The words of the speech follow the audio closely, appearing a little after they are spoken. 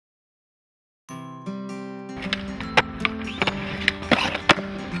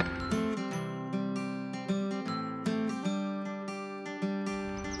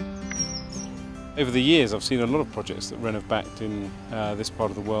Over the years I've seen a lot of projects that WREN have backed in this part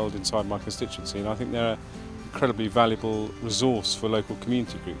of the world inside my constituency, and I think they're an incredibly valuable resource for local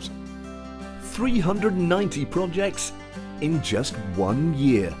community groups. 390 projects in just 1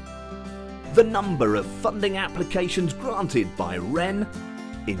 year. The number of funding applications granted by WREN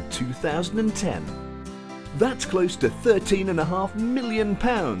in 2010. That's close to £13.5 million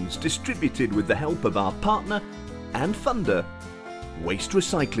distributed with the help of our partner and funder, Waste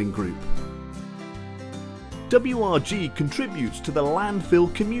Recycling Group. WRG contributes to the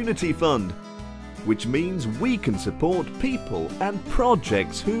Landfill Community Fund, which means we can support people and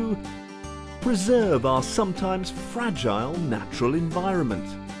projects who preserve our sometimes fragile natural environment,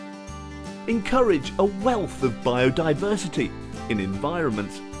 encourage a wealth of biodiversity in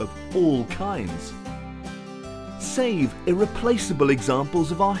environments of all kinds, save irreplaceable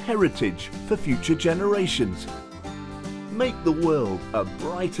examples of our heritage for future generations, make the world a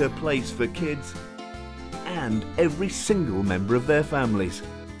brighter place for kids and every single member of their families.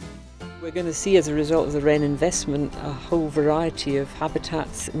 We're going to see, as a result of the WREN investment, a whole variety of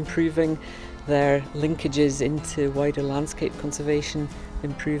habitats improving, their linkages into wider landscape conservation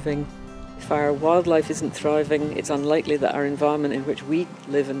improving. If our wildlife isn't thriving, it's unlikely that our environment in which we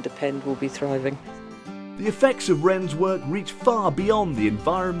live and depend will be thriving. The effects of WREN's work reach far beyond the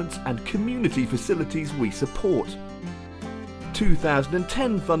environments and community facilities we support.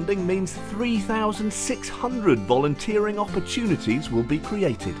 2010 funding means 3,600 volunteering opportunities will be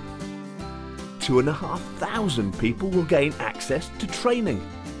created. 2,500 people will gain access to training,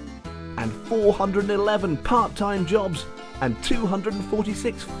 and 411 part-time jobs and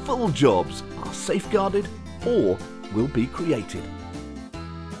 246 full jobs are safeguarded or will be created.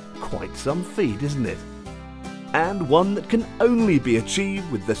 Quite some feat, isn't it? And one that can only be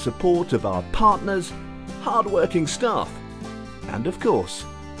achieved with the support of our partners, hard-working staff, and of course,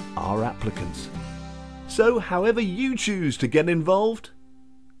 our applicants. So however you choose to get involved,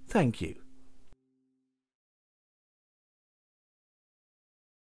 thank you.